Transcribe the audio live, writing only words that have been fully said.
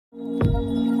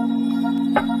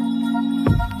Hello,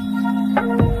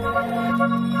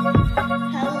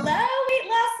 weight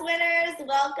loss winners.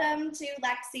 Welcome to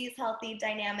Lexi's Healthy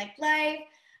Dynamic Life.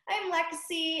 I'm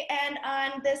Lexi, and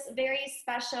on this very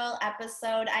special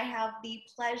episode, I have the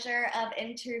pleasure of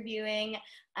interviewing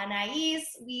Anais.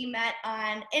 We met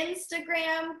on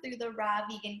Instagram through the Raw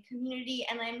Vegan community,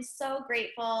 and I'm so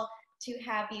grateful to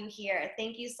have you here.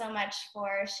 Thank you so much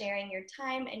for sharing your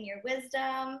time and your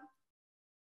wisdom.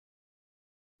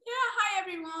 Yeah, hi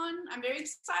everyone. I'm very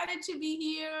excited to be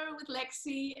here with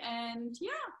Lexi, and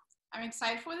yeah, I'm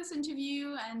excited for this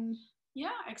interview, and yeah,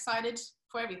 excited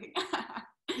for everything.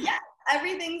 Yeah,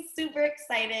 everything's super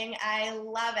exciting. I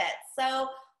love it. So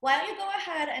why don't you go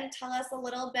ahead and tell us a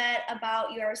little bit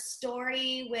about your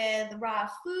story with raw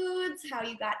foods, how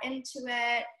you got into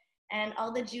it, and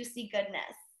all the juicy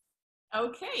goodness.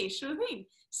 Okay, sure thing.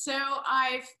 So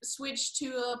I've switched to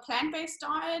a plant-based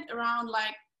diet around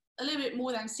like a little bit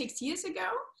more than 6 years ago.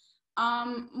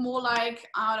 More like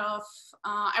I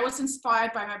was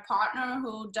inspired by my partner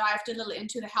who dived a little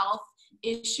into the health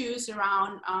issues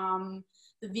around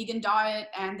the vegan diet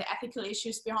and the ethical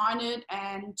issues behind it.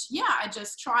 And yeah, I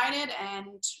just tried it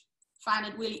and found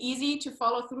it really easy to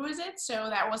follow through with it. So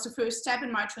that was the first step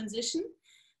in my transition.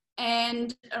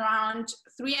 And around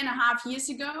 3.5 years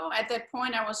ago, at that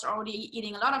point, I was already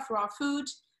eating a lot of raw food,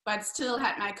 but still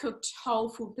had my cooked whole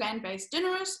food plant-based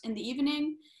dinners in the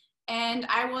evening. And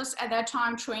I was at that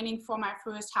time training for my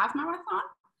first half marathon.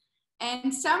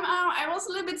 And somehow I was a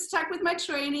little bit stuck with my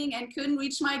training and couldn't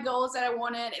reach my goals that I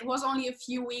wanted. It was only a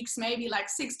few weeks, maybe like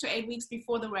 6 to 8 weeks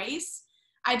before the race.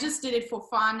 I just did it for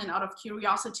fun and out of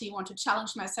curiosity, want to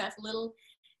challenge myself a little.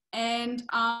 And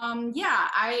yeah,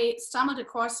 I stumbled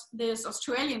across this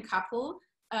Australian couple,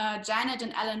 Janet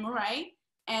and Alan Murray,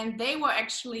 and they were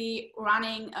actually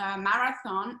running a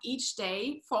marathon each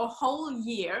day for a whole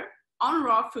year on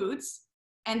raw foods.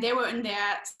 And they were in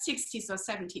their 60s or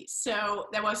 70s. So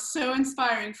that was so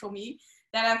inspiring for me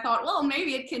that I thought, well,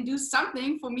 maybe it can do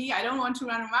something for me. I don't want to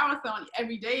run a marathon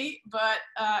every day, but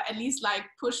at least like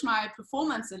push my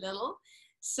performance a little.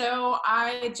 So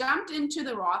I jumped into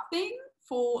the raw thing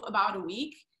for about a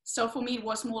week. So for me, it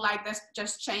was more like this,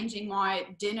 just changing my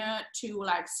dinner to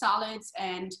like salads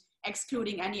and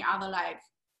excluding any other like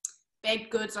baked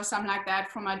goods or something like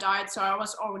that from my diet. So I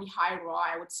was already high raw,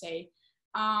 I would say.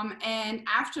 And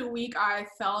after a week, I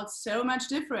felt so much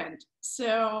different.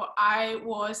 So I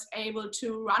was able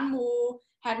to run more,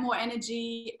 had more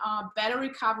energy, better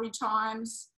recovery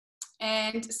times,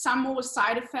 and some more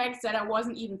side effects that I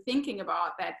wasn't even thinking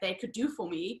about that they could do for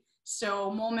me. So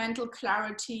more mental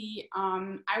clarity.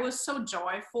 I was so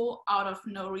joyful out of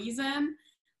no reason.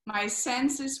 My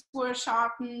senses were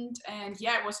sharpened, and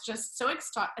yeah, it was just so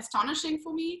astonishing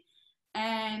for me.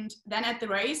 And then at the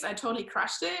race, I totally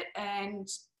crushed it and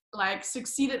like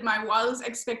succeeded my wildest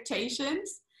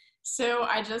expectations. So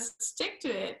I just stick to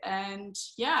it. And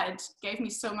yeah, it gave me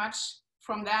so much.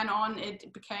 From then on,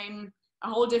 it became a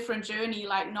whole different journey,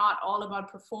 like not all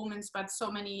about performance, but so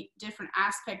many different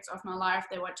aspects of my life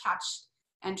that were touched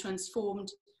and transformed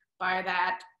by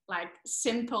that like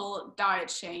simple diet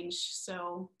change.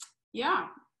 So yeah,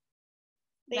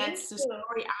 that's the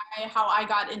story how I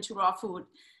got into raw food.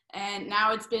 And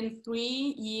now it's been 3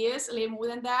 years, a little more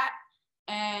than that.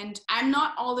 And I'm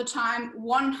not all the time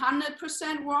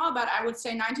 100% raw, but I would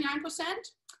say 99%.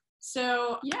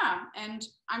 So yeah, and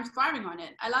I'm thriving on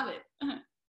it. I love it.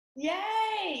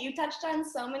 Yay! You touched on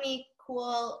so many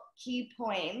cool key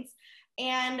points.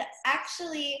 And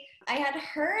actually, I had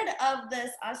heard of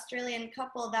this Australian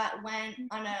couple that went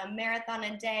on a marathon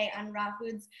a day on raw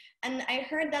foods. And I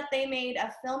heard that they made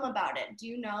a film about it. Do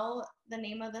you know the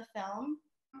name of the film?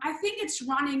 I think it's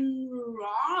Running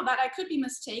Raw, but I could be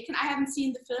mistaken. I haven't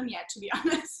seen the film yet, to be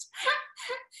honest.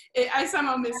 I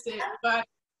somehow missed it, but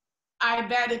I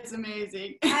bet it's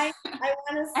amazing. I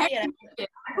want to see it.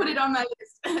 I put it on my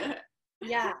list.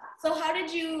 Yeah. So how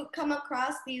did you come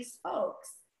across these folks?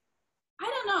 I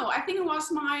don't know. I think it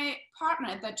was my partner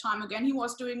at that time. Again, he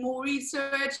was doing more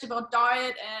research about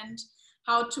diet and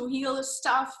how to heal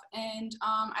stuff. And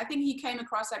I think he came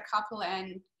across that couple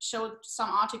and showed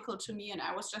some article to me. And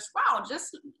I was just, wow,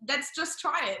 let's just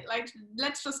try it. Like,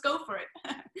 let's just go for it.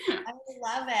 I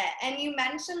love it. And you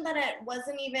mentioned that it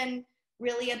wasn't even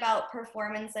really about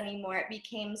performance anymore. It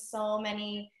became so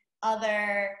many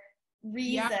other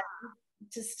reasons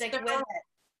to stick with it.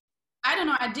 I don't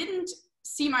know. I didn't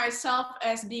see myself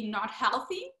as being not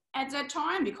healthy at that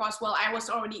time because, well, I was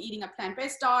already eating a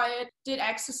plant-based diet, did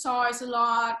exercise a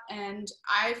lot, and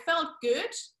I felt good.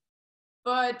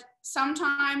 But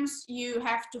sometimes you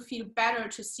have to feel better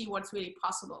to see what's really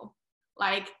possible.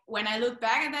 Like when I look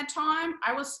back at that time,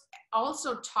 I was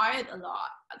also tired a lot.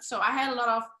 So I had a lot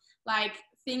of like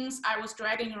things I was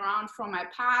dragging around from my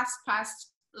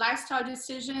past lifestyle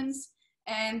decisions,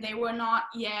 and they were not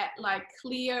yet like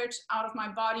cleared out of my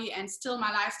body, and still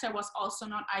my lifestyle was also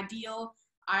not ideal.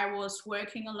 I was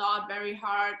working a lot, very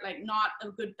hard, like not a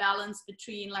good balance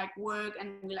between like work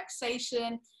and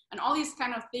relaxation and all these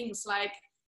kind of things. Like,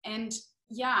 and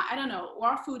yeah, I don't know,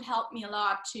 raw food helped me a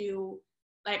lot to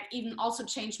like even also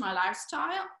change my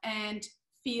lifestyle and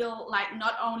feel like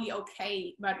not only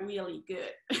okay, but really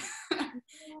good.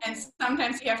 And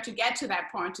sometimes you have to get to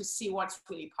that point to see what's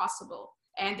really possible.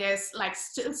 And there's like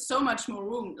still so much more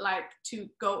room, like to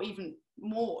go even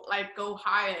more, like go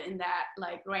higher in that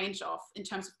like range of, in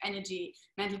terms of energy,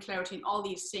 mental clarity, and all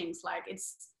these things. Like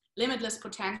it's limitless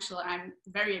potential. I'm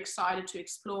very excited to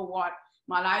explore what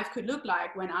my life could look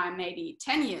like when I'm maybe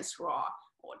 10 years raw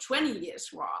or 20 years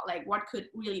raw. Like what could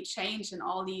really change in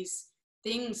all these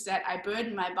things that I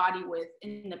burdened my body with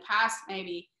in the past,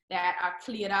 maybe, that are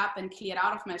cleared up and cleared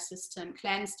out of my system,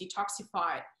 cleansed,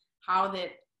 detoxified, how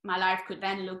that my life could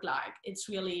then look like. It's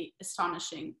really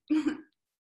astonishing.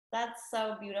 That's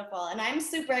so beautiful. And I'm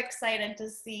super excited to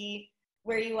see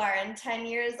where you are in 10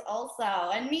 years also.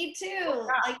 And me too.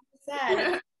 Like you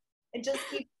said, it just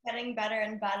keeps getting better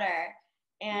and better.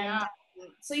 And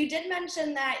so you did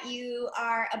mention that you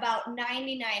are about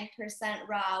 99%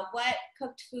 raw. What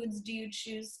cooked foods do you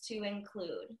choose to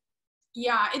include?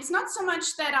 Yeah, it's not so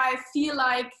much that I feel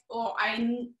like, or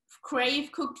I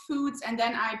crave cooked foods and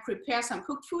then I prepare some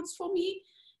cooked foods for me.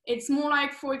 It's more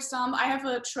like, for example, I have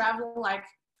a travel, like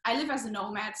I live as a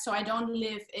nomad, so I don't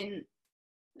live in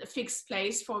a fixed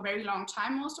place for a very long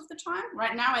time most of the time.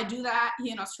 Right now I do that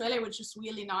here in Australia, which is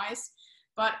really nice.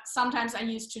 But sometimes I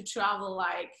used to travel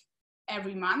like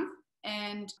every month,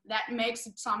 and that makes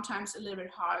it sometimes a little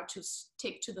bit hard to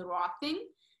stick to the raw thing.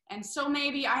 And so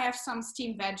maybe I have some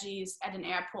steamed veggies at an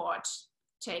airport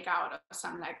takeout or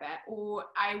something like that. Or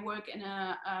I work in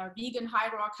a vegan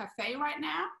high raw cafe right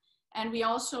now. And we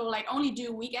also like only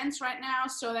do weekends right now,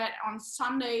 so that on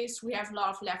Sundays we have a lot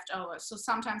of leftovers. So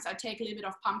sometimes I take a little bit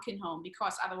of pumpkin home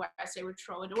because otherwise they would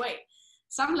throw it away.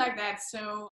 Something like that.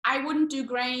 So I wouldn't do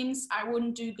grains. I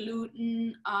wouldn't do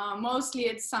gluten. Mostly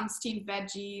it's some steamed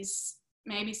veggies,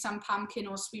 maybe some pumpkin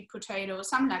or sweet potato,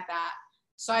 something like that.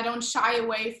 So I don't shy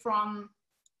away from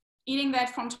eating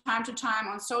that from time to time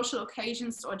on social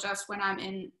occasions, or just when I'm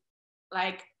in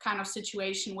like kind of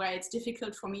situation where it's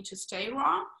difficult for me to stay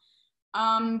raw.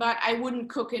 But I wouldn't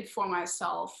cook it for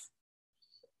myself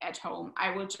at home.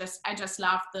 I just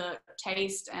love the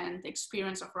taste and the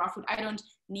experience of raw food. I don't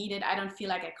need it. I don't feel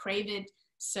like I crave it.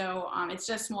 So it's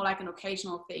just more like an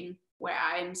occasional thing where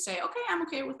I say, okay, I'm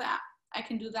okay with that. I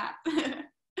can do that.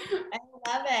 I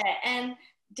love it. And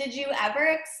did you ever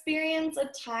experience a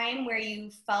time where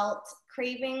you felt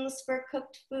cravings for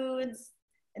cooked foods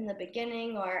in the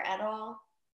beginning or at all?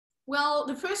 Well,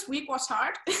 the first week was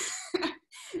hard.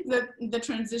 The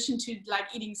transition to like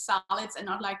eating salads and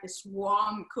not like this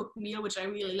warm cooked meal, which I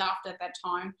really loved at that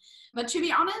time. But to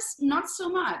be honest, not so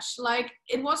much. Like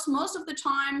it was most of the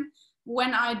time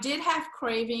when I did have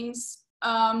cravings,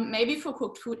 maybe for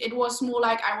cooked food, it was more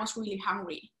like I was really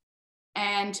hungry.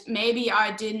 And maybe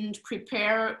I didn't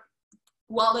prepare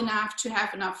well enough to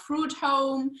have enough fruit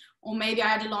home, or maybe I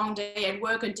had a long day at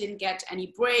work and didn't get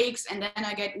any breaks, and then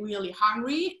I get really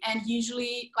hungry. And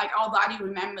usually, like our body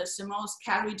remembers, the most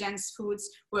calorie dense foods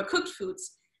were cooked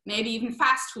foods, maybe even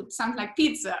fast food, something like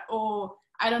pizza, or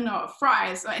I don't know,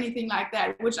 fries or anything like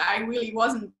that, which I really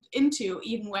wasn't into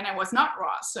even when I was not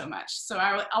raw so much. So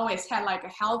I always had like a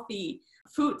healthy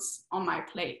foods on my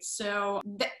plate. So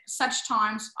such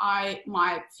times I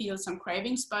might feel some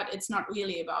cravings, but it's not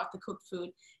really about the cooked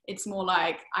food. It's more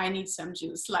like I need some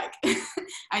juice, like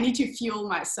I need to fuel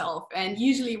myself. And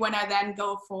usually when I then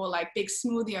go for like big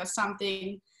smoothie or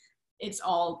something, it's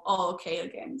all okay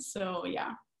again. So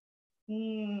yeah.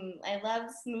 I love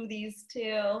smoothies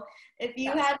too. If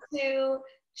you had to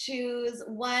choose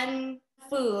one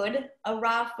food, a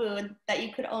raw food that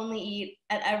you could only eat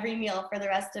at every meal for the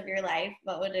rest of your life,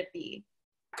 what would it be?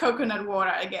 Coconut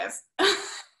water, I guess.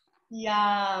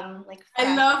 Yum. Like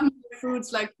I love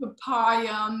fruits like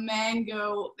papaya,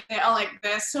 mango.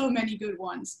 There's so many good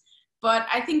ones. But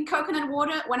I think coconut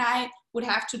water, when I would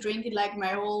have to drink it like my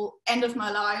whole end of my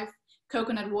life,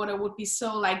 coconut water would be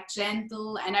so like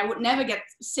gentle, and I would never get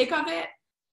sick of it.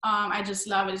 I just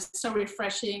love it. It's so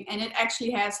refreshing, and it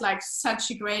actually has like such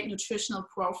a great nutritional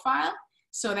profile.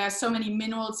 So there's so many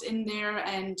minerals in there,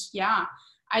 and yeah,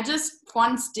 I just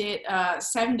once did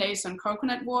 7 days on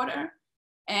coconut water,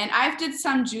 and I've did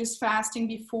some juice fasting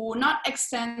before, not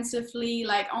extensively,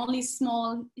 like only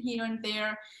small here and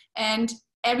there. And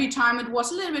every time it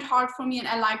was a little bit hard for me, and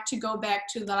I like to go back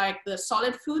to the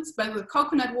solid foods, but with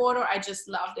coconut water, I just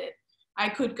loved it. I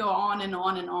could go on and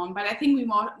on and on, but I think we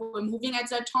were moving at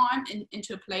that time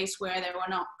into a place where there were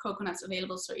not coconuts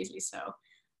available so easily. So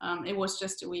it was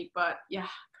just a week, but yeah,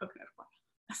 coconut water.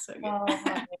 That's so good. Oh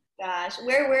my gosh.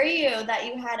 Where were you that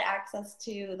you had access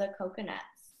to the coconuts?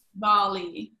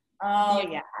 Bali. Oh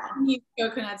yeah. These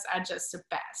coconuts are just the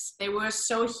best. They were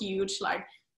so huge, like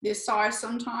this size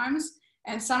sometimes,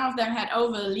 and some of them had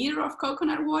over a liter of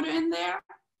coconut water in there,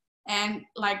 and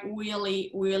like really,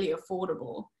 really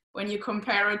affordable. When you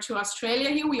compare it to Australia,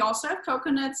 here we also have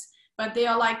coconuts, but they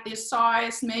are like this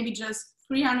size, maybe just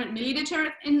 300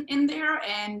 milliliter in there,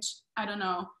 and I don't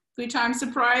know, 3 times the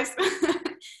price.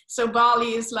 So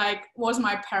Bali was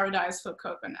my paradise for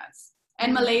coconuts.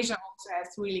 And Malaysia also has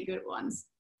really good ones.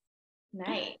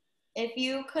 Nice. If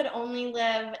you could only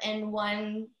live in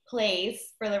one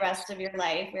place for the rest of your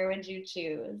life, where would you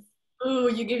choose? Oh,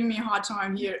 you're giving me a hard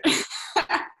time here.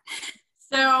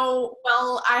 So,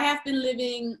 well, I have been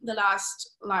living the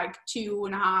last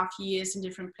 2.5 years in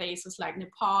different places like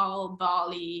Nepal,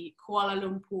 Bali, Kuala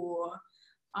Lumpur,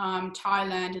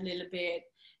 Thailand a little bit.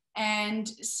 And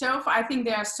so far, I think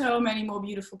there are so many more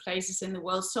beautiful places in the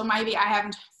world. So maybe I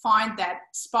haven't found that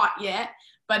spot yet,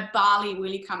 but Bali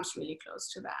really comes really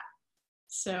close to that.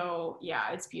 So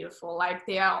yeah, it's beautiful. Like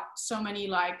there are so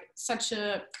many, such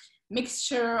a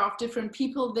mixture of different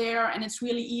people there, and it's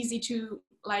really easy to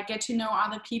get to know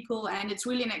other people, and it's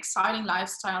really an exciting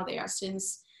lifestyle there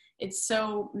since it's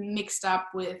so mixed up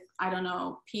with, I don't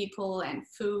know, people and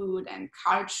food and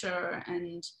culture,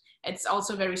 and it's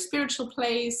also a very spiritual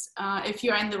place if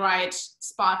you're in the right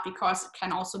spot, because it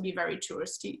can also be very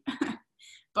touristy.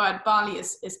 But Bali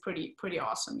is pretty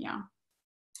awesome, yeah.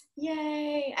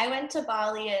 Yay! I went to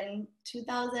Bali in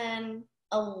 2011,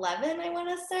 I want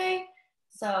to say.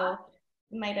 So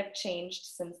it might have changed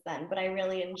since then, but I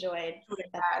really enjoyed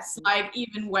it. Yes,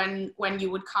 even when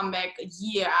you would come back a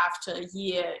year after a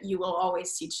year, you will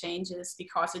always see changes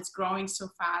because it's growing so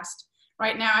fast.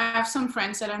 Right now, I have some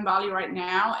friends that are in Bali right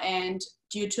now, and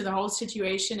due to the whole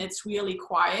situation, it's really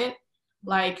quiet.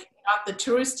 Not the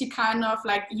touristy kind of,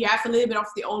 you have a little bit of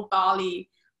the old Bali,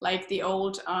 like the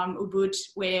old Ubud,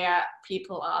 where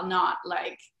people are not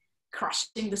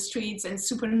crushing the streets and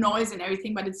super noisy and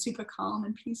everything, but it's super calm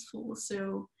and peaceful.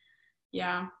 So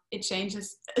yeah, it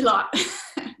changes a lot. As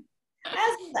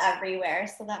is everywhere,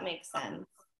 so that makes sense.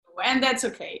 And that's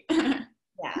okay.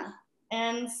 Yeah.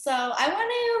 And so I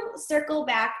want to circle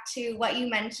back to what you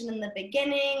mentioned in the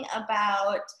beginning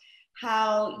about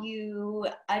how you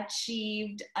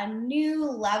achieved a new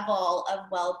level of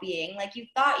well-being. Like you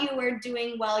thought you were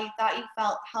doing well, you thought you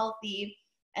felt healthy,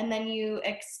 and then you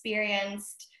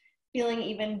experienced feeling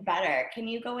even better. Can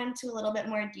you go into a little bit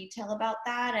more detail about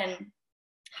that and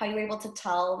how you were able to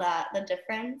tell the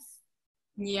difference?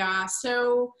 Yeah,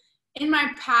 so in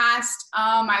my past,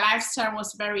 my lifestyle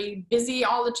was very busy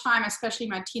all the time, especially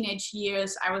my teenage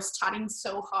years. I was studying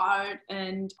so hard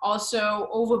and also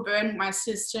overburdened my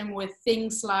system with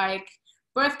things like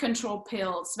birth control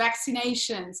pills,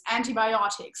 vaccinations,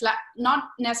 antibiotics, not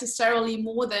necessarily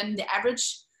more than the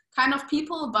average kind of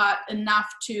people, but enough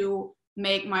to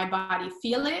make my body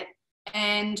feel it.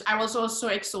 And I was also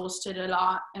exhausted a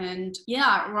lot. And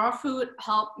yeah, raw food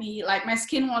helped me. My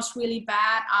skin was really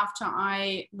bad after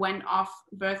I went off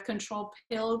birth control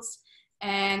pills.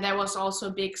 And that was also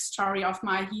a big story of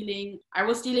my healing. I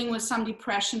was dealing with some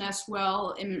depression as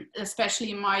well,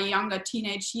 especially in my younger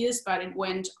teenage years, but it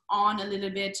went on a little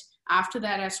bit after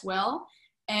that as well.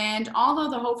 And although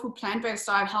the whole food plant-based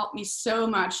diet helped me so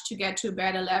much to get to a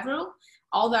better level,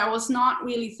 although I was not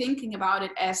really thinking about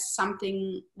it as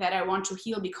something that I want to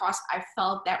heal, because I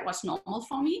felt that was normal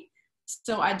for me.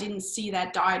 So I didn't see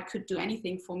that diet could do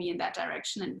anything for me in that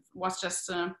direction, and it was just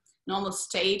a normal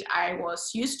state I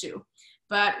was used to.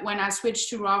 But when I switched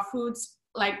to raw foods,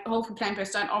 whole food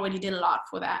plant-based diet already did a lot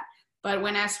for that. But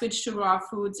when I switched to raw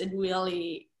foods, it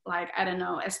really, I don't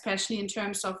know, especially in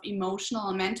terms of emotional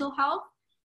and mental health.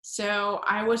 So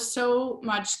I was so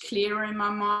much clearer in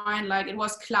my mind. It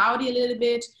was cloudy a little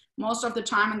bit most of the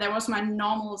time, and that was my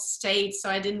normal state. So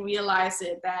I didn't realize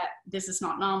that this is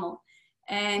not normal.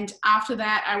 And after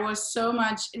that, it was so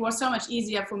much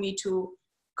easier for me to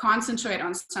concentrate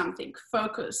on something,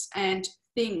 focus and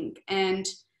think, and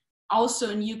also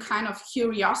a new kind of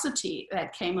curiosity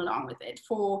that came along with it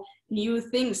for new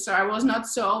things. So I was not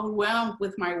so overwhelmed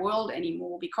with my world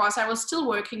anymore, because I was still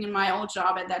working in my old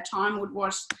job at that time, which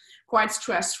was quite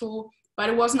stressful, but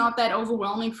it was not that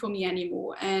overwhelming for me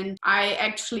anymore. And I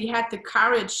actually had the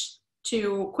courage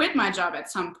to quit my job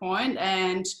at some point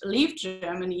and leave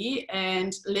Germany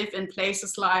and live in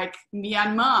places like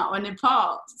Myanmar or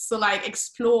Nepal. So like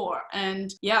explore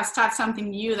and start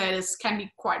something new that can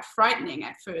be quite frightening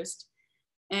at first.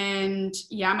 And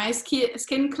my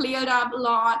skin cleared up a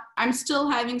lot. I'm still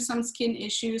having some skin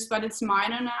issues, but it's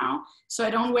minor now. So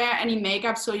I don't wear any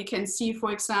makeup. So you can see,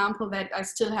 for example, that I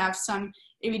still have some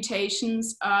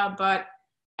irritations, but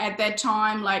at that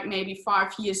time, like maybe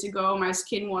 5 years ago, my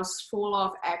skin was full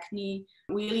of acne,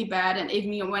 really bad. And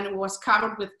even when it was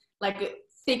covered with like a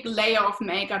thick layer of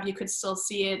makeup, you could still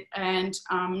see it. And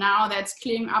now that's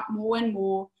clearing up more and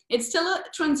more. It's still a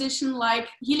transition, like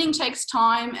healing takes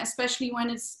time, especially when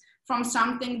it's from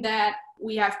something that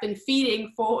we have been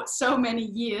feeding for so many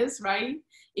years, right?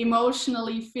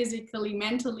 Emotionally, physically,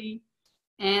 mentally.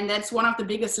 And that's one of the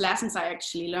biggest lessons I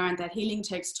actually learned, that healing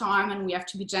takes time and we have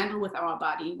to be gentle with our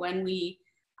body. When we,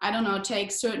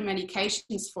 take certain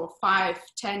medications for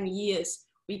 5-10 years,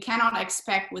 we cannot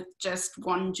expect with just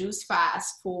one juice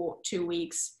fast for 2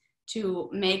 weeks to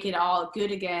make it all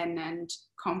good again and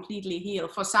completely heal.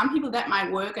 For some people that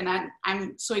might work, and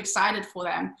I'm so excited for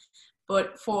them.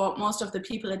 But for most of the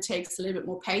people, it takes a little bit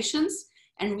more patience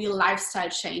and real lifestyle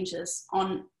changes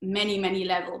on many, many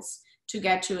levels to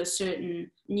get to a certain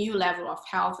new level of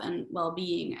health and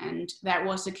well-being. And that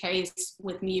was the case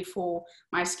with me for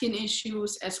my skin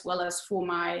issues, as well as for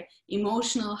my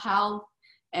emotional health,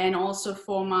 and also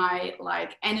for my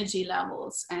like energy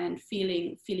levels and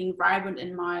feeling vibrant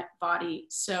in my body.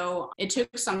 So it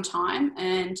took some time,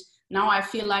 and now I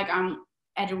feel like I'm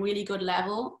at a really good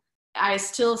level. I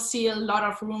still see a lot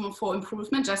of room for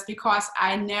improvement, just because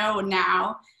I know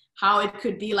now how it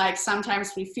could be. Like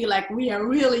sometimes we feel like we are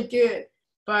really good,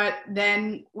 but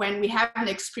then when we haven't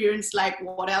experienced like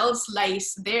what else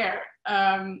lays there,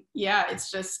 it's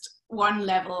just one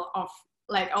level of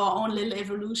like our own little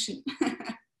evolution.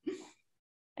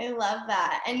 I love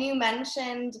that. And you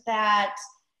mentioned that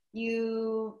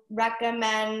you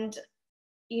recommend,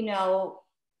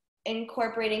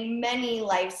 incorporating many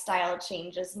lifestyle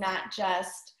changes, not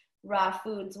just raw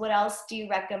foods. What else do you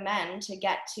recommend to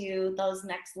get to those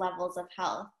next levels of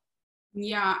health?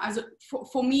 Yeah,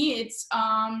 for me, it's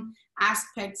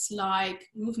aspects like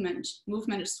movement.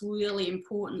 Movement is really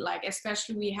important, like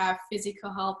especially we have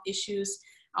physical health issues.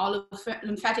 Our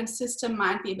lymphatic system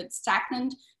might be a bit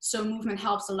stagnant, so movement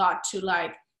helps a lot to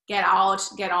like get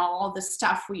all the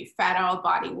stuff we fed our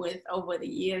body with over the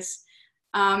years.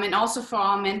 And also for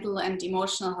our mental and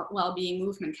emotional well-being,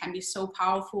 movement can be so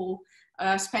powerful.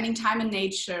 Spending time in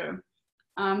nature,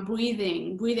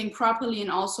 breathing properly,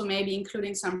 and also maybe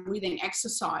including some breathing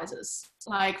exercises.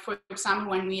 Like for example,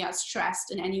 when we are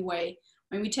stressed in any way,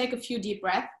 when we take a few deep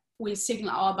breaths, we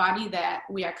signal our body that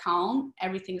we are calm,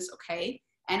 everything is okay.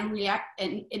 And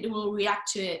it will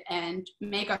react to it and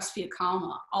make us feel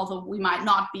calmer, although we might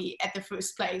not be at the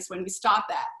first place when we start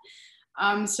that.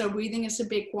 So breathing is a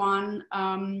big one.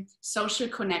 Social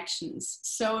connections,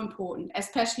 so important,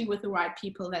 especially with the right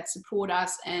people that support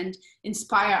us and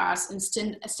inspire us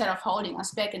instead of holding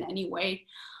us back in any way.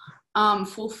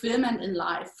 Fulfillment in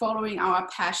life, following our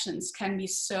passions can be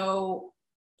so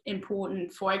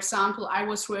important. For example, I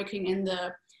was working in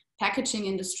the packaging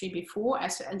industry before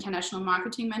as an international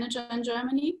marketing manager in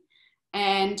Germany.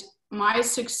 And my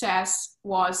success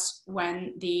was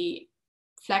when the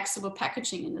flexible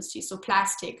packaging industry, so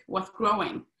plastic, was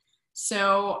growing.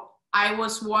 So I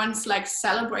was once like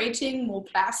celebrating more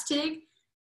plastic.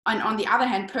 And on the other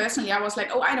hand, personally, I was like,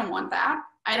 oh, I don't want that.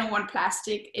 I don't want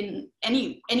plastic in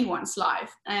anyone's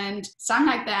life. And something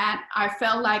like that, I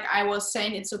felt like I was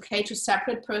saying it's okay to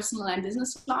separate personal and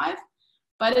business life,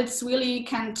 but it's really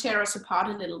can tear us apart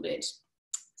a little bit.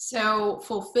 So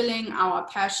fulfilling our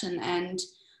passion and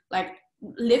like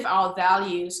live our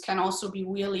values can also be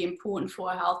really important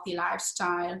for a healthy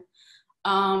lifestyle.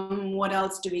 What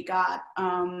else do we got?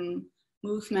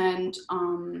 Movement,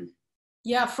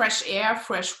 fresh air,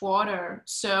 fresh water.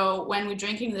 So when we're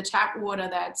drinking the tap water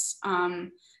that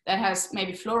has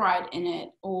maybe fluoride in it,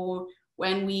 or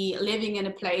when we living in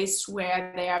a place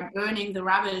where they are burning the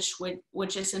rubbish,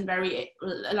 which is in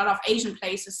a lot of Asian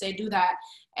places, they do that,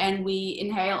 and we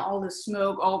inhale all the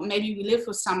smoke, or maybe we live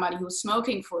with somebody who's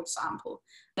smoking, for example.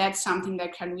 That's something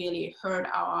that can really hurt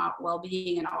our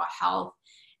well-being and our health.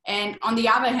 And on the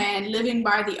other hand, living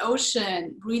by the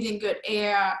ocean, breathing good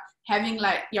air, having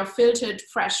like your filtered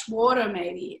fresh water,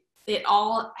 maybe, it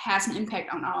all has an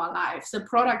impact on our lives. The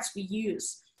products we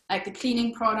use, like the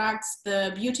cleaning products,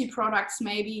 the beauty products,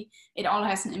 maybe, it all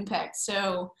has an impact.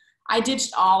 So I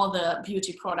ditched all the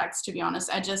beauty products, to be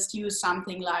honest. I just use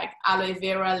something like aloe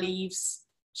vera leaves,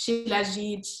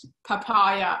 shilajit,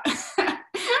 papaya.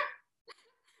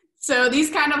 So these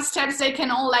kind of steps, they can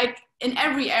all like in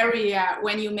every area,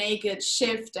 when you make a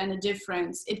shift and a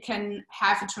difference, it can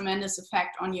have a tremendous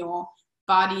effect on your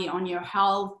body, on your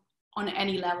health, on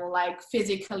any level, like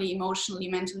physically, emotionally,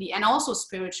 mentally, and also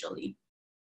spiritually.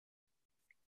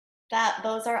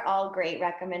 Those are all great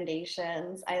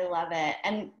recommendations. I love it.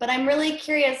 But I'm really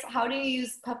curious, how do you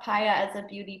use papaya as a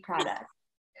beauty product?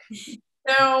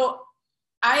 So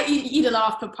I eat a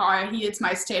lot of papaya. It's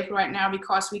my staple right now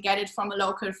because we get it from a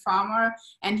local farmer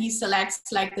and he selects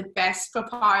like the best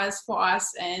papayas for us,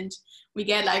 and we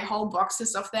get like whole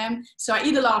boxes of them. So I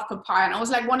eat a lot of papaya, and I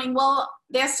was like wondering, well,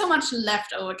 there's so much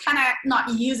left over. Can I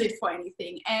not use it for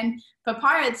anything? And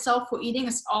papaya itself for eating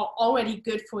is already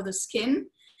good for the skin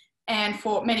and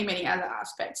for many, many other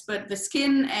aspects, but the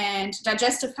skin and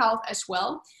digestive health as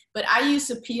well. But I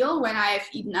use a peel when I've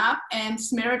eaten up and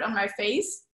smear it on my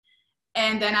face.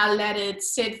 And then I let it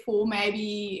sit for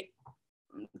maybe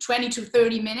 20 to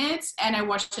 30 minutes and I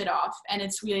wash it off. And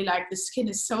it's really like the skin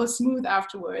is so smooth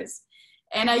afterwards.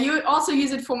 And I also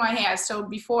use it for my hair. So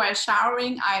before I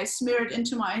showering, I smear it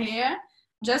into my hair,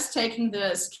 just taking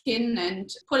the skin and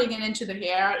putting it into the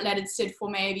hair, let it sit for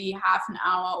maybe half an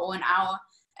hour or an hour,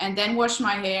 and then wash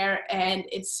my hair, and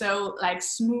it's so like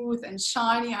smooth and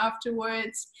shiny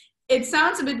afterwards. It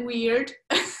sounds a bit weird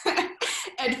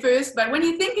at first, but when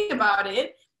you think about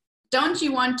it, don't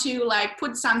you want to like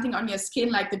put something on your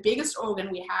skin, like the biggest organ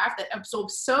we have that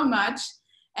absorbs so much,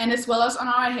 and as well as on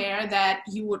our hair, that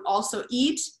you would also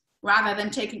eat rather than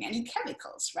taking any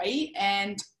chemicals, right?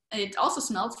 And it also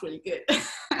smells really good.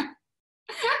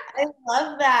 I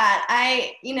love that.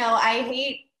 I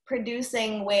hate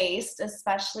producing waste,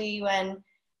 especially when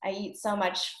I eat so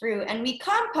much fruit, and we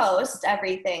compost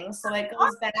everything, so it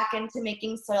goes back into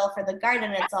making soil for the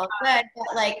garden. It's all good,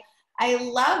 but like, I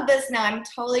love this now. I'm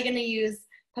totally going to use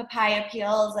papaya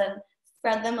peels and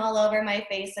spread them all over my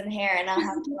face and hair, and I'll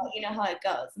have to let you know how it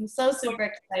goes. I'm so super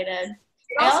excited.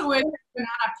 It also works with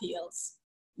banana peels.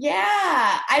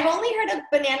 Yeah, I've only heard of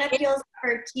banana peels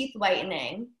for teeth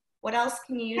whitening. What else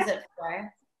can you use it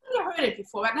for? I've heard it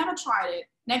before, but never tried it.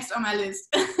 Next on my list.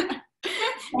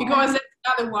 Because it's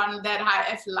another one that I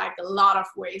have like a lot of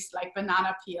waste, like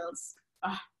banana peels.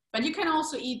 But you can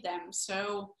also eat them.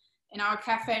 So in our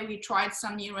cafe, we tried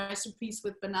some new recipes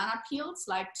with banana peels,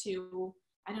 like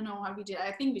I don't know how we did.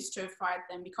 I think we stir-fried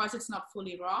them because it's not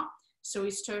fully raw. So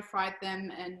we stir-fried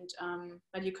them, and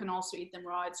but you can also eat them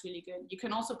raw. It's really good. You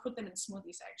can also put them in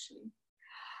smoothies, actually.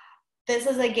 This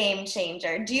is a game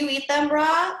changer. Do you eat them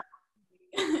raw?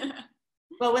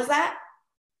 What was that?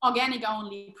 Organic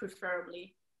only,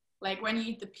 preferably. Like when you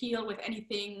eat the peel with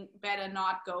anything, better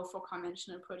not go for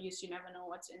conventional produce. You never know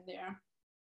what's in there.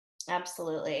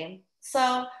 Absolutely.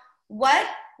 So what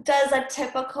does a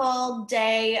typical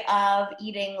day of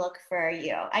eating look for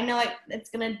you? I know it's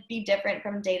going to be different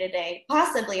from day to day,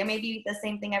 possibly, or maybe you eat the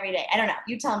same thing every day. I don't know.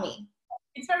 You tell me.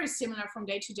 It's very similar from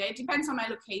day to day. It depends on my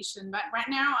location. But right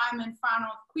now I'm in far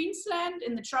north Queensland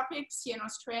in the tropics here in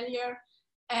Australia.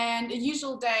 And a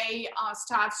usual day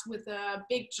starts with a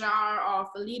big jar of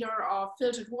a liter of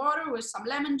filtered water with some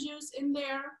lemon juice in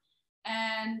there.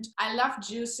 And I love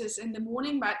juices in the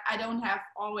morning, but I don't have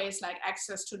always like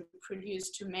access to the produce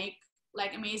to make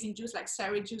like amazing juice. Like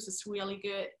celery juice is really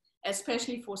good,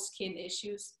 especially for skin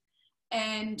issues.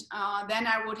 And then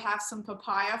I would have some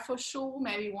papaya for sure,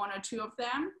 maybe one or two of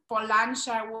them. For lunch,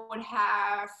 I would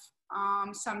have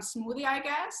some smoothie, I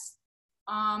guess.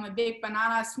 A big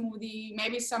banana smoothie,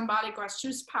 maybe some barley grass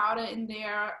juice powder in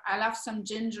there. I love some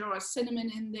ginger or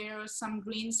cinnamon in there, some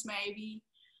greens maybe.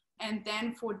 And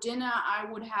then for dinner, I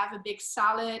would have a big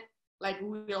salad, like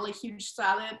really huge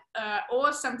salad,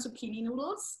 or some zucchini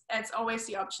noodles. That's always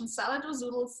the option, salad or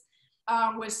noodles,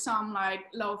 with some like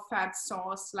low-fat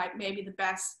sauce. Like maybe the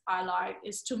best I like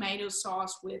is tomato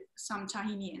sauce with some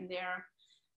tahini in there.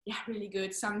 Yeah, really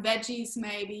good. Some veggies,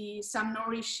 maybe some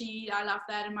nori sheet. I love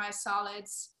that in my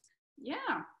salads.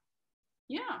 Yeah,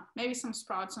 maybe some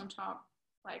sprouts on top,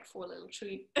 like for a little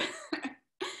treat.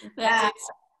 That's it.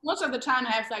 Most of the time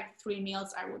I have like 3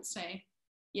 meals, I would say.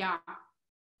 Yeah,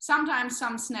 sometimes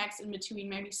some snacks in between,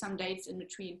 maybe some dates in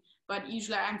between, but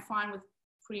usually I'm fine with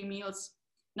 3 meals,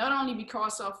 not only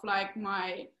because of like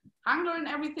my hunger and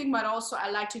everything, but also I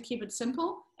like to keep it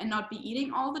simple and not be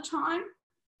eating all the time,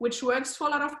 which works for a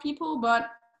lot of people,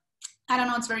 but I don't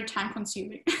know, it's very time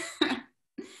consuming.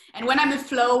 And when I'm in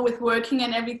flow with working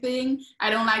and everything,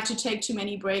 I don't like to take too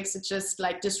many breaks. It just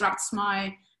like disrupts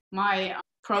my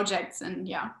projects, and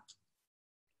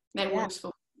that works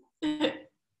for me.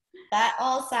 That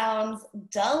all sounds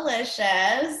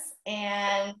delicious,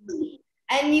 and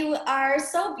And you are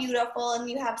so beautiful and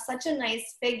you have such a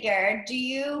nice figure. Do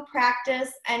you practice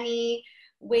any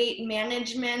weight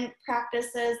management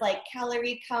practices like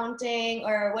calorie counting,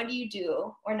 or what do you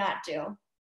do or not do?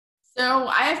 So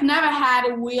I have never had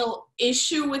a real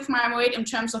issue with my weight in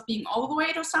terms of being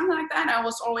overweight or something like that. I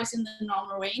was always in the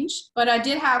normal range, but I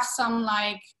did have some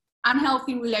like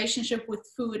unhealthy relationship with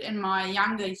food in my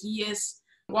younger years,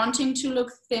 wanting to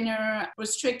look thinner,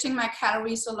 restricting my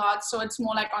calories a lot. So it's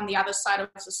more like on the other side of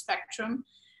the spectrum.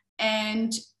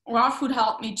 And raw food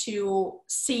helped me to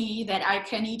see that I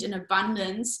can eat in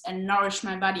abundance and nourish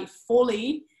my body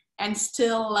fully and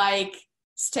still like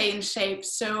stay in shape.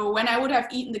 So when I would have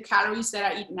eaten the calories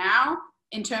that I eat now,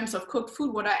 in terms of cooked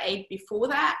food, what I ate before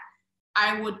that,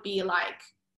 I would be like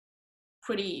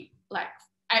pretty like,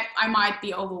 I might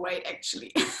be overweight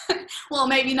actually. Well,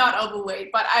 maybe not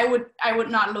overweight, but I would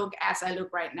not look as I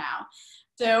look right now.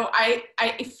 So I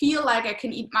feel like I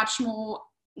can eat much more,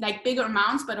 like bigger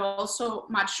amounts, but also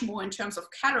much more in terms of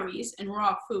calories in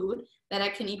raw food that I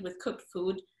can eat with cooked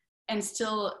food and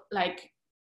still like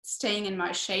staying in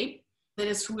my shape. That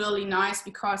is really nice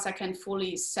because I can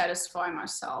fully satisfy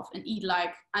myself and eat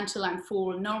like until I'm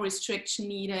full, no restriction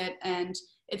needed, and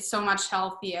it's so much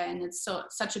healthier and it's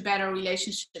such a better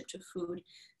relationship to food.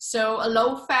 So a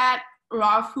low-fat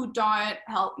raw food diet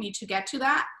helped me to get to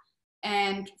that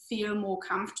and feel more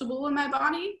comfortable in my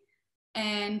body.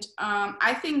 And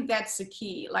I think that's the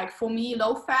key. Like for me,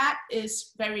 low fat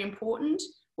is very important.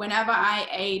 Whenever I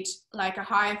ate like a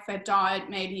high fat diet,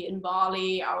 maybe in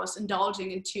Bali, I was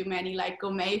indulging in too many like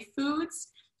gourmet foods.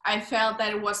 I felt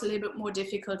that it was a little bit more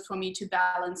difficult for me to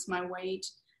balance my weight.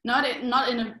 Not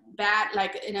in a bad,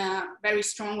 like in a very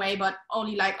strong way, but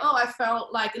only like, oh, I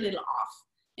felt like a little off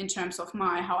in terms of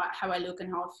how I look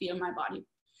and how I feel in my body.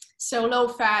 So low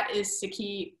fat is the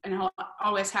key and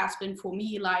always has been for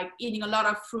me, like eating a lot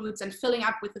of fruits and filling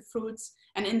up with the fruits,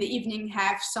 and in the evening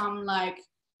have some like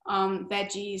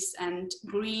veggies and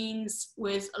greens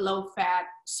with a low fat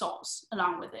sauce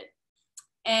along with it.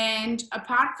 And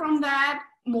apart from that,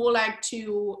 more like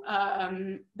to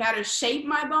better shape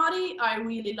my body, I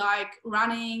really like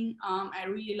running. I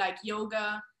really like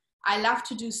yoga. I love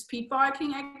to do speed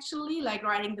biking actually, like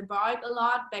riding the bike a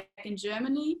lot back in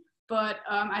Germany. But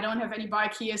I don't have any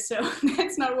bike here, so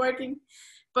that's not working.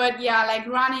 But yeah, like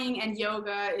running and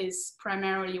yoga is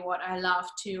primarily what I love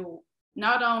to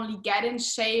not only get in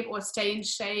shape or stay in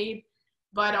shape,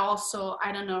 but also,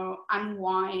 I don't know,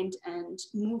 unwind and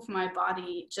move my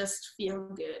body, just feel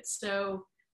good. So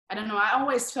I don't know, I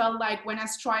always felt like when I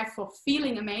strive for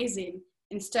feeling amazing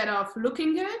instead of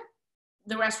looking good,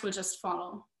 the rest will just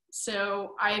follow.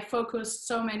 So I focused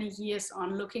so many years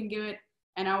on looking good,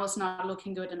 and I was not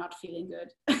looking good and not feeling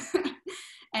good.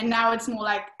 And now it's more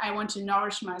like I want to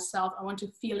nourish myself. I want to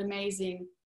feel amazing,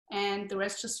 and the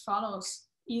rest just follows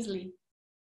easily.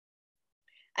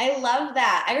 I love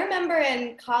that. I remember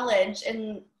in college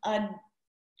in a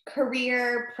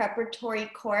career preparatory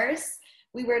course,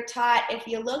 we were taught if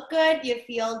you look good, you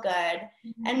feel good.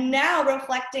 Mm-hmm. And now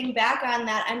reflecting back on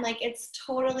that, I'm like, it's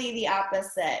totally the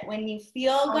opposite. When you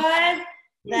feel good,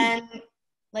 then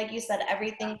like you said,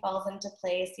 everything falls into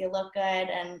place. You look good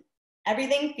and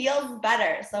everything feels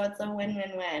better. So it's a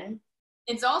win-win-win.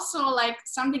 It's also like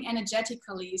something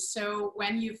energetically. So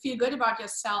when you feel good about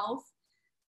yourself,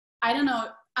 I don't know,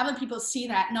 other people see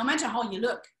that no matter how you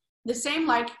look. The same,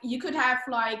 like you could have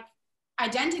like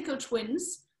identical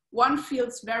twins. One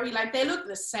feels very like they look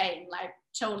the same, like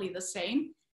totally the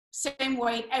same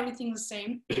weight, everything the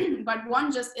same, but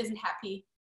one just isn't happy,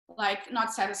 like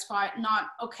not satisfied, not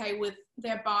okay with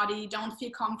their body, don't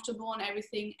feel comfortable and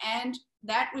everything. And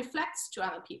that reflects to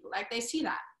other people, like they see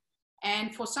that.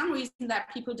 And for some reason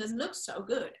that people doesn't look so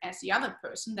good as the other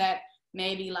person that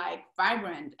maybe like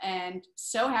vibrant and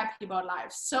so happy about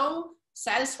life, so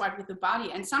satisfied with the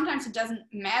body. And sometimes it doesn't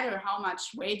matter how much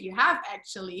weight you have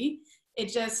actually. It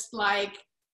just like,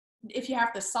 if you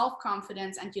have the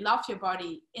self-confidence and you love your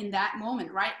body in that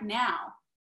moment right now,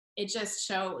 it just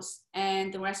shows,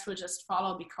 and the rest will just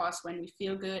follow. Because when we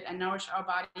feel good and nourish our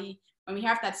body, when we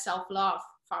have that self-love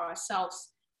for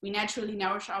ourselves, we naturally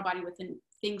nourish our body with the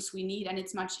things we need, and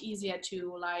it's much easier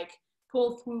to like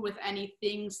pull through with any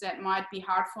things that might be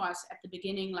hard for us at the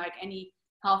beginning, like any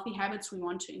healthy habits we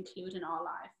want to include in our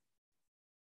life.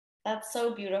 That's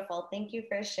so beautiful. Thank you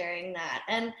for sharing that.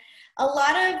 And a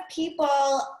lot of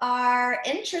people are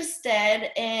interested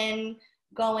in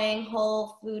going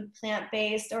whole food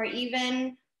plant-based or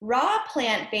even raw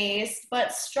plant-based,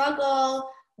 but struggle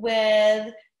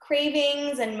with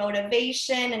cravings and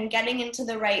motivation and getting into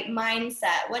the right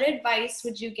mindset. What advice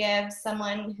would you give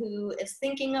someone who is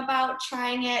thinking about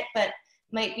trying it, but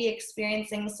might be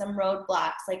experiencing some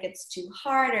roadblocks, like it's too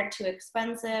hard or too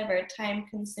expensive or time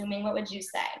consuming, what would you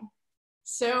say?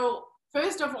 So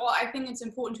first of all, I think it's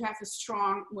important to have a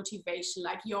strong motivation,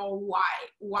 like your why.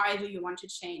 Why do you want to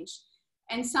change?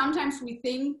 And sometimes we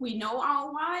think we know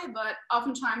our why, but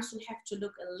oftentimes we have to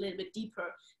look a little bit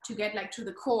deeper to get like to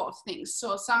the core of things.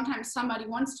 So sometimes somebody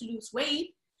wants to lose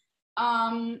weight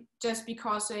just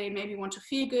because they maybe want to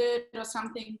feel good or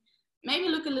something. Maybe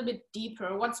look a little bit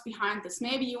deeper. What's behind this?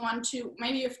 Maybe you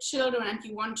have children and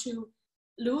you want to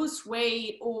lose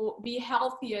weight or be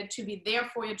healthier to be there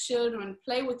for your children,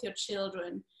 play with your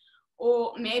children.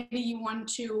 Or maybe you want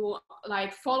to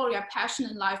like follow your passion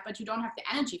in life, but you don't have the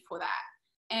energy for that.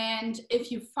 And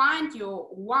if you find your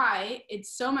why,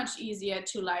 it's so much easier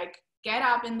to like get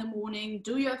up in the morning,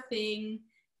 do your thing,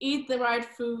 eat the right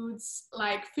foods,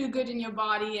 like feel good in your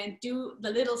body and do the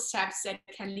little steps that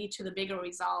can lead to the bigger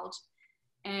result.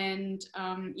 And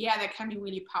that can be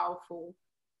really powerful.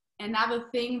 Another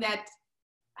thing that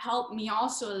helped me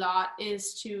also a lot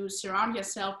is to surround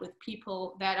yourself with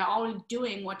people that are already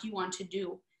doing what you want to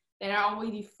do, that are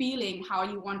already feeling how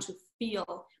you want to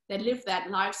feel, that live that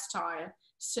lifestyle.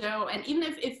 So, and even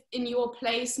if in your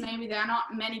place, maybe there are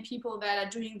not many people that are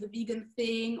doing the vegan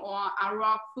thing or are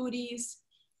raw foodies,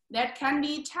 that can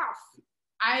be tough.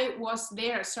 I was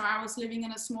there. So I was living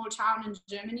in a small town in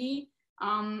Germany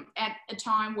at a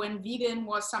time when vegan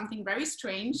was something very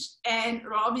strange and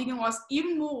raw vegan was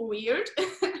even more weird.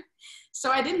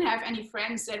 So I didn't have any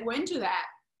friends that were into that,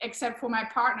 except for my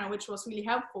partner, which was really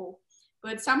helpful.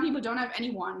 But some people don't have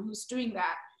anyone who's doing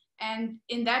that. And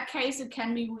in that case, it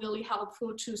can be really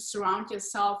helpful to surround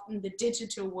yourself in the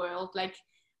digital world, like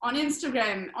on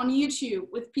Instagram, on YouTube,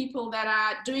 with people that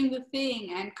are doing the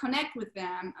thing, and connect with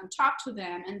them and talk to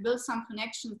them and build some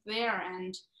connections there.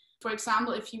 And for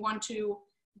example, if you want to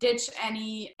ditch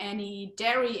any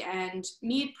dairy and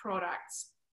meat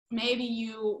products, maybe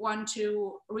you want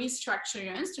to restructure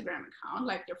your Instagram account,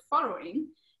 like your following,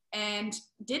 and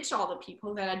ditch all the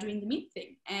people that are doing the meat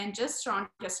thing and just surround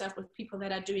yourself with people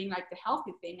that are doing like the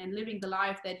healthy thing and living the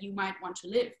life that you might want to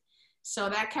live. So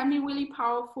that can be really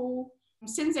powerful.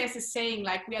 Since there's a saying,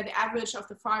 like we are the average of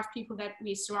the 5 people that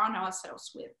we surround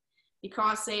ourselves with,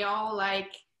 because they all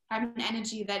like have an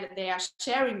energy that they are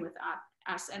sharing with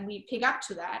us and we pick up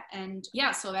to that. And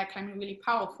so that can be really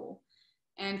powerful.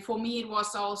 And for me, it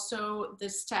was also the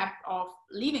step of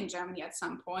leaving Germany at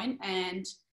some point and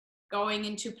going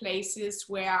into places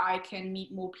where I can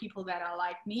meet more people that are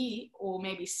like me or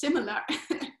maybe similar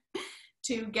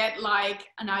to get like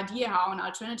an idea how an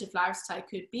alternative lifestyle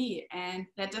could be. And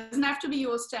that doesn't have to be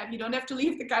your step. You don't have to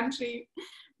leave the country,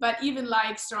 but even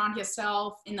like surround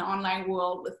yourself in the online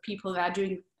world with people that are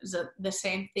doing the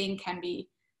same thing can be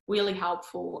really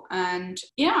helpful. And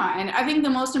and I think the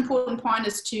most important point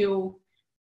is to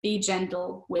be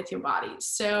gentle with your body.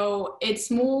 So it's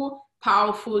more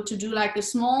powerful to do like the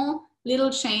small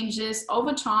little changes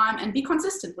over time and be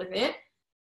consistent with it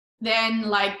than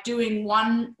like doing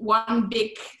one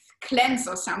big cleanse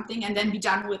or something and then be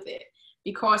done with it,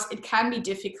 because it can be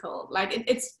difficult. Like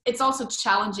it's also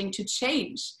challenging to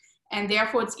change, and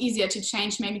therefore it's easier to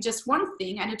change maybe just one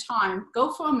thing at a time.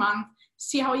 Go for a month,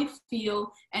 see how you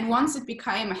feel, and once it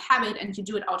became a habit and you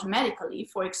do it automatically,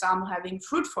 for example having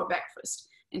fruit for breakfast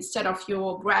instead of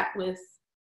your bread with,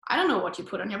 I don't know what you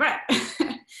put on your bread.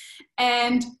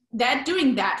 And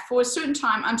doing that for a certain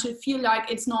time until you feel like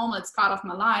it's normal, it's part of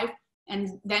my life.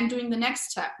 And then doing the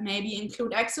next step, maybe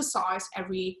include exercise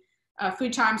every 3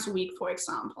 times a week, for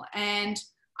example. And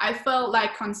I felt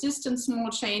like consistent small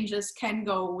changes can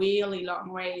go a really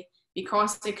long way,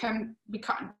 because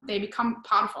they become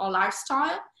part of our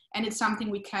lifestyle, and it's something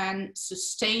we can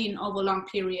sustain over a long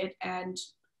period and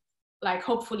like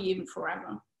hopefully even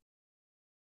forever.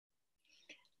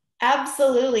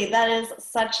 Absolutely. That is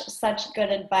such good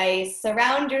advice.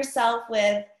 Surround yourself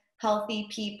with healthy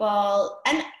people.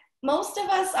 And most of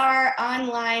us are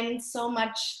online so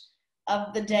much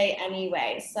of the day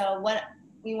anyway. So what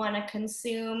we want to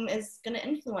consume is going to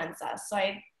influence us. So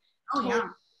I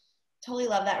totally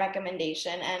love that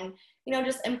recommendation. And,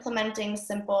 just implementing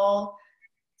simple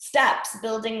steps,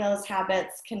 building those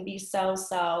habits can be so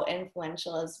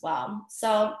influential as well.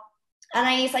 So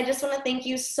Anais, I just want to thank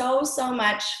you so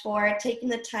much for taking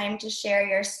the time to share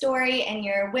your story and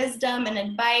your wisdom and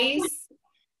advice.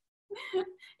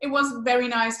 It was very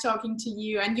nice talking to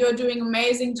you, and you're doing an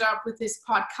amazing job with this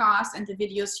podcast and the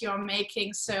videos you're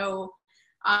making. So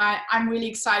I'm really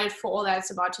excited for all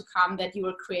that's about to come, that you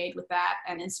will create with that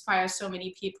and inspire so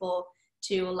many people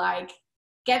to like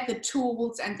get the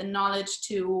tools and the knowledge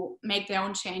to make their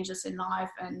own changes in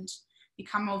life and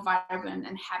become more vibrant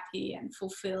and happy and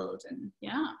fulfilled. And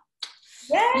yeah.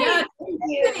 Yay, Yeah, thank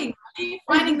you.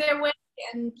 finding their way.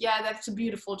 And yeah, that's a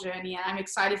beautiful journey. And I'm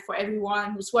excited for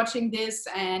everyone who's watching this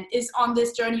and is on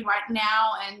this journey right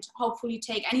now, and hopefully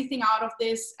take anything out of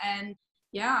this and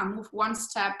yeah, move one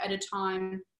step at a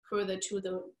time further to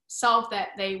the self that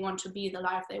they want to be, the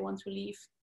life they want to live.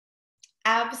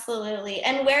 Absolutely.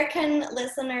 And where can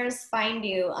listeners find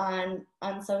you on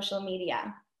social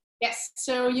media? Yes,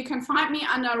 so you can find me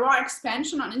under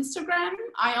RawExpansion on Instagram.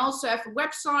 I also have a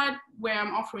website where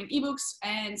I'm offering ebooks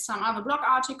and some other blog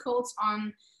articles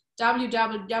on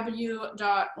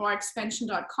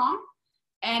www.rawexpansion.com.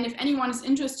 And if anyone is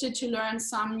interested to learn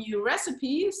some new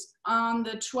recipes, on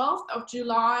the 12th of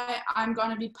July, I'm going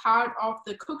to be part of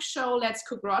the cook show Let's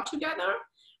Cook Raw Together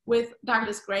with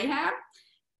Douglas Graham.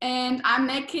 And I'm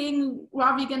making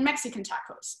raw vegan Mexican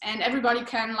tacos, and everybody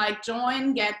can like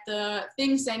join, get the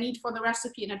things they need for the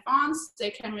recipe in advance. They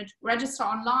can register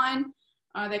online.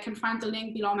 They can find the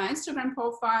link below my Instagram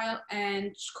profile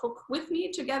and cook with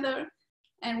me together,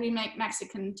 and we make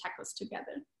Mexican tacos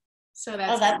together. So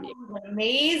that's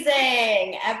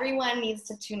amazing. Everyone needs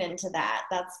to tune into that.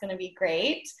 That's going to be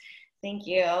great. Thank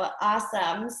you.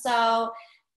 Awesome. So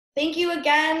thank you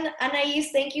again, Anais.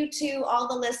 Thank you to all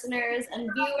the listeners and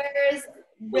viewers.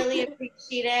 Really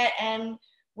appreciate it. And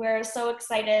we're so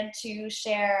excited to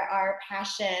share our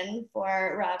passion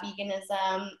for raw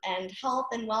veganism and health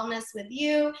and wellness with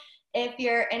you. If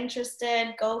you're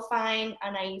interested, go find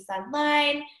Anais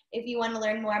online. If you want to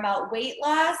learn more about weight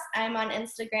loss, I'm on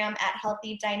Instagram at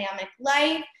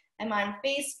healthydynamiclife. I'm on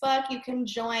Facebook. You can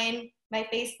join my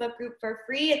Facebook group for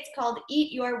free. It's called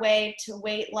Eat Your Way to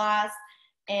Weight Loss.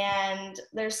 And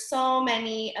there's so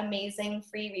many amazing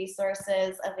free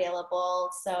resources available.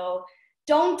 So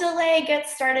don't delay, get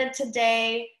started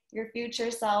today. Your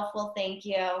future self will thank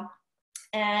you.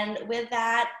 And with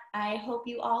that, I hope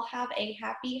you all have a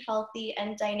happy, healthy,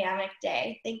 and dynamic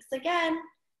day. Thanks again.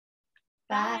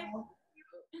 Bye.